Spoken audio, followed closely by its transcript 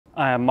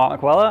I am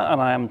Mark Weller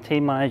and I am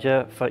team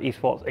manager for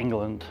Esports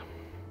England.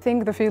 I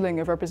think the feeling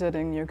of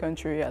representing your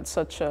country at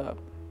such a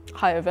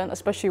high event,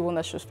 especially one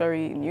that's just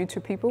very new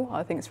to people,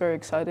 I think it's very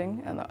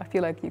exciting, and I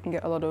feel like you can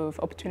get a lot of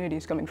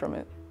opportunities coming from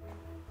it.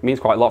 It means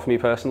quite a lot for me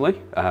personally.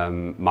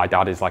 My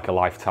dad is like a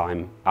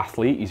lifetime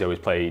athlete. He's always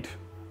played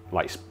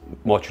like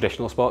more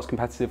traditional sports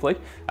competitively,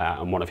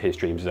 and one of his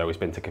dreams has always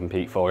been to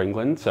compete for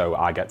England, so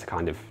I get to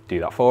kind of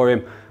do that for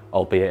him,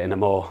 albeit in a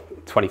more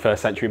 21st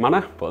century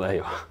manner, but there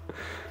you are.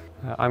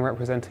 I'm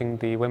representing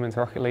the Women's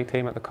Rocket League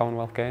team at the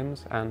Commonwealth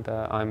Games, and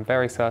I'm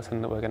very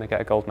certain that we're going to get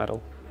a gold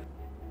medal.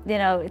 You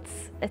know,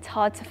 it's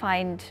hard to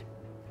find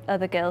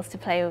other girls to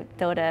play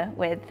Dota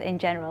with in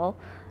general,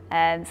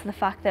 so the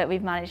fact that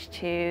we've managed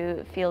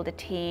to field a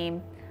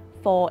team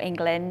for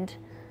England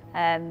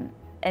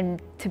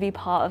and to be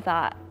part of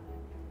that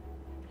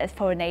as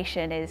for a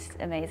nation is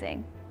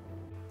amazing.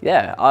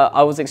 Yeah,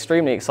 I was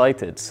extremely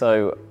excited.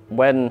 So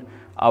when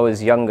I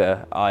was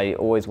younger, I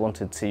always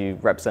wanted to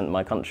represent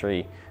my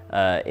country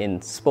in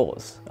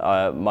sports.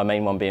 My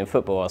main one being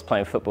football. I was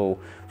playing football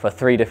for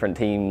 3 different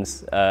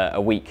teams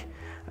a week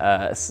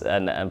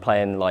and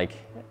playing like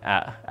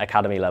at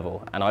academy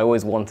level. And I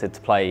always wanted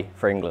to play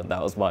for England.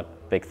 That was my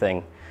big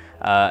thing.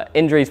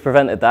 Injuries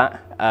prevented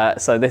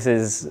that, so this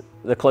is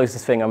the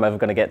closest thing I'm ever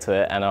going to get to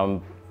it, and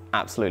I'm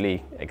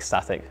absolutely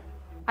ecstatic.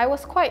 I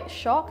was quite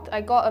shocked.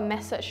 I got a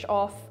message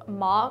off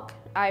Mark.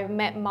 I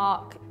met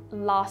Mark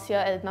last year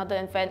at another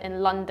event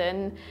in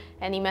London,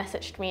 and he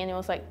messaged me and he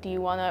was like, do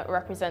you want to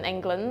represent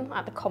England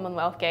at the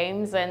Commonwealth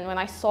Games? And when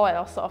I saw it,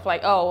 I was sort of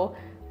like, oh,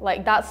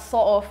 like that's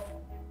sort of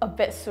a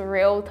bit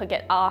surreal to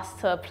get asked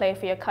to play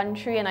for your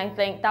country. And I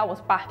think that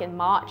was back in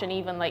March, and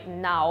even like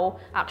now,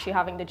 actually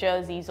having the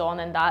jerseys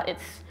on and that,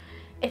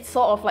 it's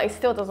sort of like, it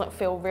still doesn't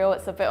feel real.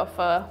 It's a bit of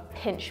a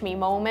pinch me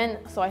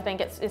moment. So I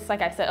think it's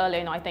like I said earlier,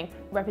 you know, I think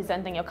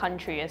representing your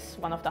country is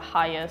one of the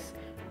highest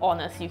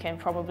honours you can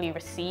probably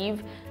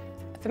receive.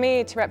 For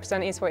me, to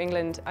represent Esports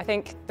England, I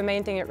think the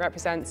main thing it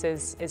represents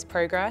is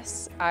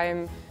progress.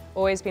 I'm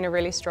always been a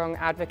really strong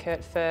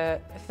advocate for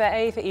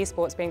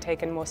esports being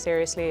taken more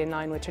seriously in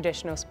line with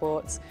traditional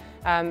sports,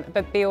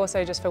 but B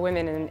also just for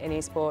women in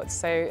esports.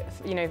 So,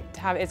 you know,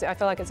 I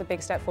feel like it's a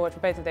big step forward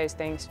for both of those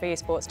things. For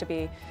esports to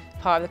be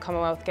part of the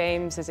Commonwealth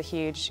Games is a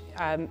huge,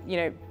 you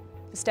know,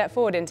 step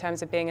forward in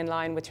terms of being in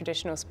line with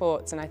traditional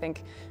sports, and I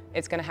think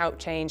it's going to help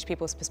change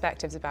people's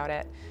perspectives about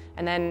it.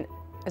 And then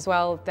as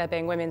well, there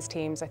being women's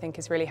teams, I think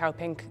is really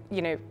helping,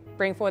 you know,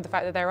 bring forward the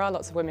fact that there are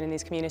lots of women in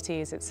these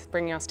communities. It's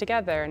bringing us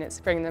together and it's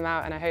bringing them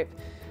out, and I hope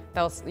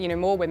you know,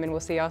 more women will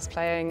see us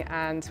playing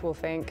and will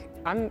think,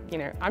 you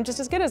know, I'm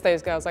just as good as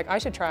those girls, like I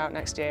should try out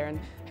next year, and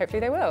hopefully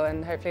they will,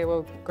 and hopefully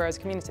we'll grow as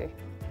a community.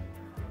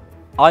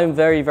 I'm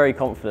very, very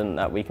confident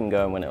that we can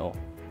go and win it all.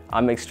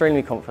 I'm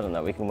extremely confident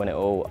that we can win it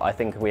all. I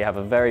think we have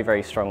a very,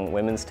 very strong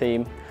women's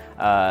team.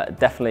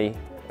 Definitely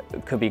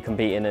could be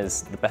competing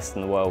as the best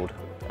in the world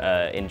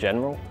in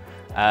general.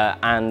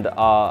 And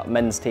our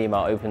men's team,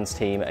 our opens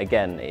team,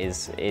 again,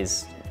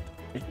 is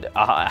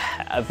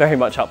very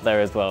much up there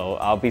as well.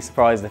 I'll be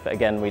surprised if,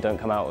 again, we don't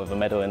come out with a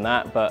medal in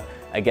that, but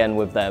again,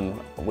 with them,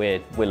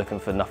 we're looking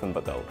for nothing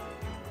but gold.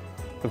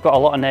 We've got a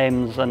lot of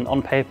names, and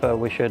on paper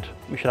we should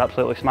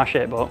absolutely smash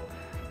it, but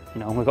you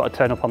know, we've got to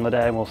turn up on the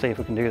day and we'll see if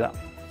we can do that.